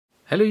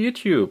Hello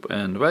YouTube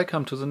and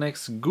welcome to the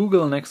next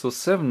Google Nexus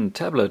 7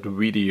 tablet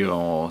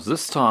video.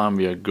 This time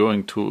we are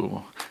going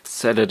to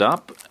set it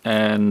up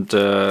and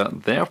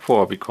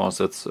therefore,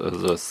 because it's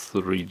the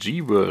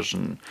 3G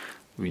version,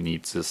 we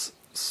need this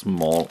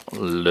small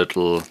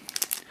little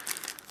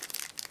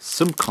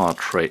SIM card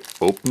tray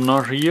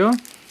opener here.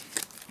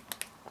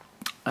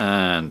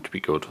 And we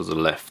go to the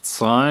left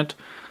side.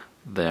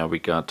 There we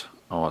got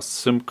our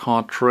SIM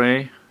card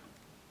tray.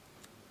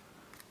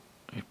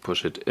 We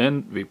push it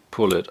in, we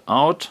pull it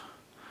out.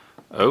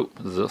 Oh,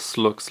 this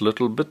looks a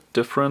little bit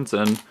different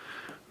than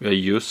we are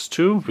used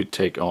to. We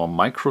take our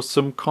micro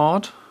SIM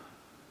card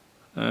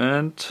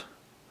and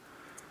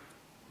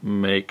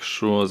make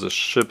sure the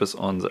chip is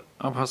on the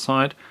upper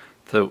side.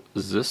 So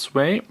this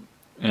way,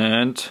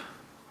 and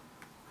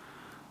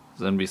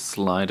then we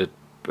slide it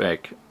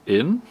back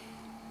in.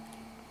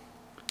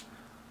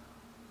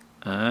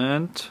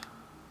 And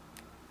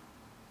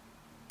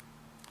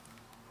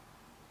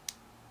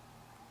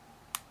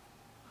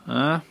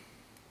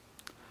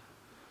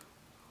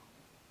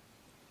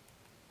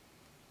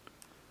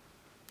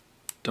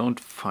don't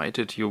fight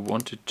it, you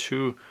want it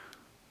to.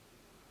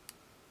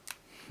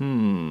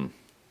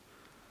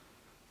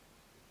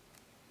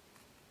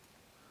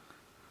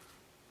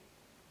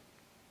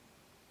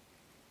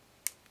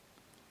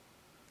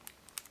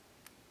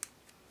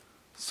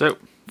 So,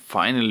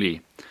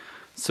 finally,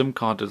 SIM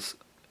card is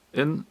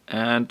in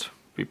and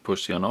we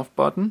push the on off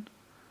button.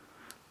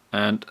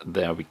 And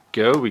there we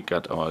go, we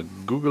got our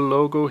Google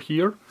logo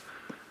here.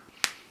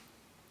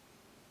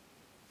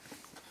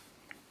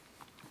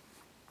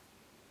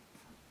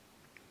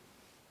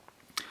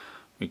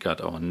 We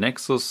got our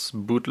Nexus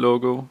boot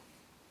logo.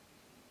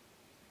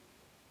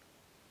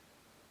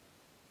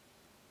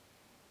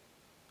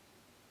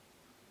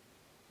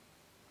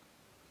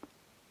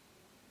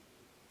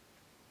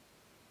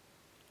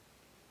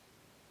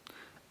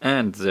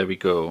 And there we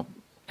go,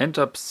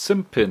 enter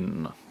SIM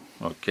pin,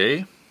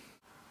 okay.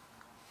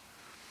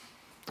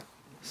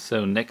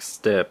 So next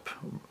step,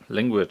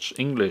 language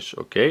English,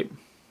 okay.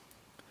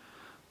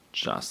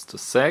 Just a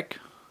sec.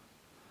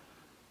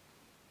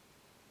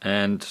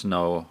 And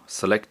now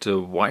select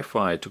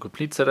Wi-Fi. To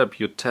complete setup,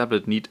 your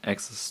tablet need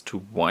access to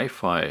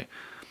Wi-Fi.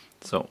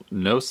 So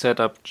no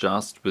setup,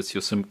 just with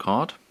your SIM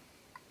card.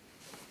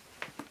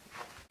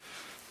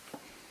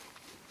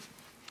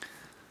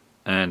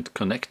 And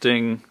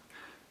connecting.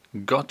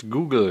 Got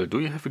Google. Do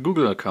you have a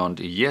Google account?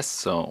 Yes,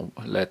 so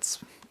let's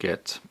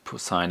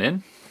sign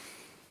in.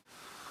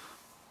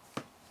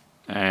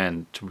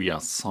 And we are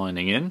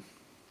signing in.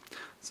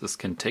 This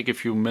can take a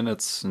few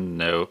minutes.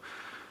 No,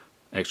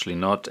 actually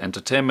not.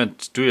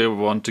 Entertainment. Do you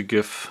want to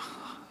give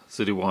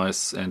the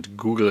device and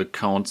Google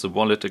account, the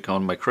wallet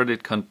account, my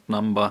credit card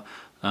number?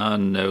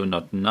 No,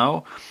 not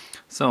now.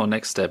 So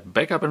next step,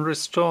 backup and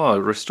restore.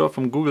 Restore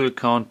from Google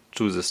account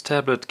to this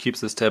tablet. Keep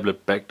this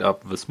tablet backed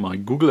up with my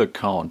Google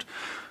account.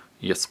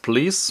 Yes,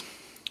 please.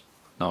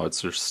 Now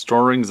it's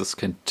restoring. This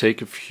can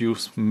take a few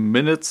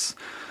minutes.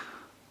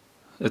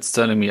 It's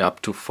telling me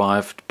up to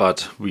 5,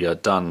 but we are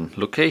done.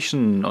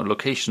 Location,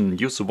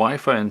 use the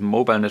Wi-Fi and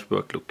mobile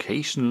network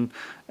location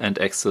and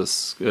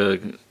access,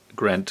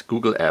 grant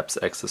Google Apps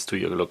access to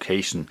your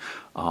location.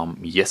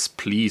 Yes,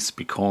 please,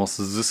 because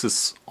this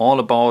is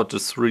all about the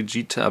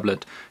 3G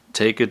tablet.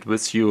 Take it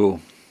with you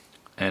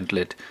and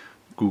let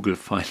Google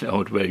find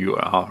out where you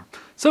are.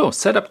 So,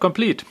 setup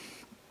complete.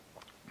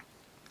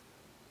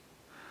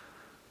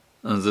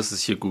 And this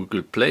is your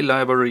Google Play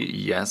library.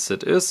 Yes,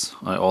 it is.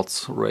 I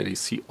also already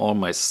see all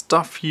my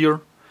stuff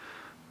here.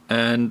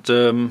 And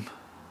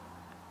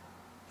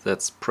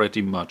that's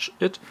pretty much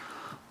it.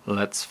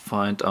 Let's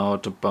find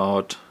out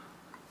about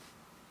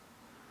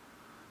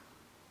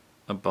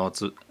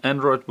the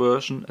Android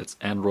version. It's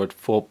Android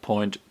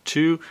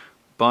 4.2,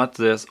 but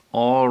there's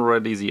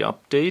already the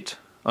update.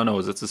 Oh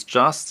no, this is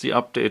just the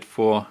update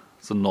for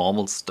the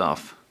normal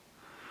stuff.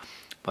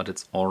 But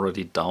it's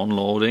already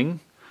downloading.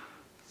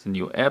 The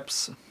new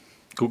apps,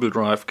 Google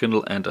Drive,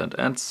 Kindle,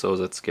 and so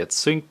that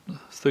gets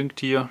synced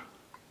here.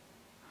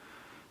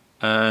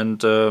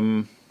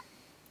 And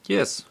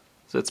yes,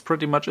 that's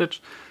pretty much it.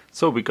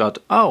 So we got,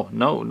 oh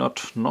no,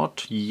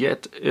 not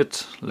yet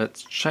it.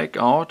 Let's check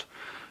out,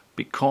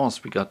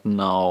 because we got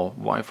now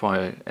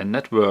Wi-Fi and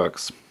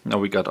networks. Now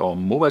we got our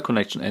mobile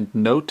connection, and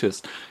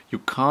notice you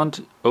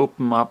can't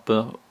open up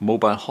a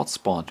mobile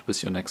hotspot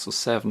with your Nexus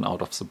 7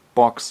 out of the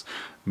box.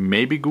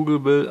 Maybe Google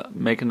will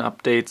make an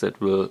update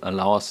that will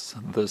allow us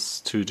this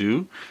to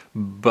do,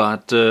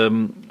 but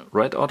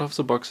right out of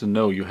the box,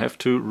 no, you have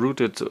to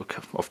root it.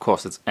 Of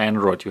course, it's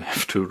Android, you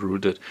have to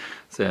root it.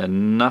 There are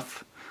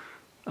enough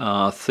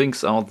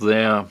things out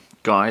there,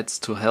 guides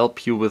to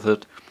help you with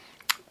it.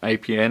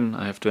 APN,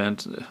 I have to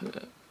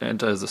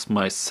enter this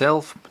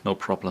myself, no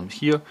problem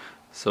here.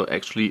 So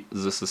actually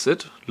this is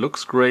it,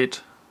 looks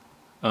great,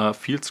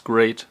 feels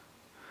great,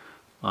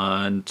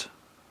 and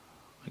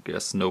I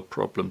guess no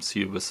problems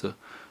here with the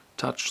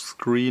touch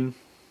screen.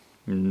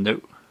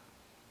 No.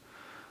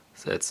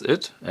 That's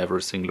it,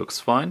 everything looks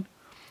fine.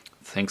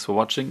 Thanks for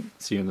watching,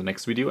 see you in the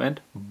next video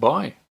and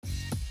bye!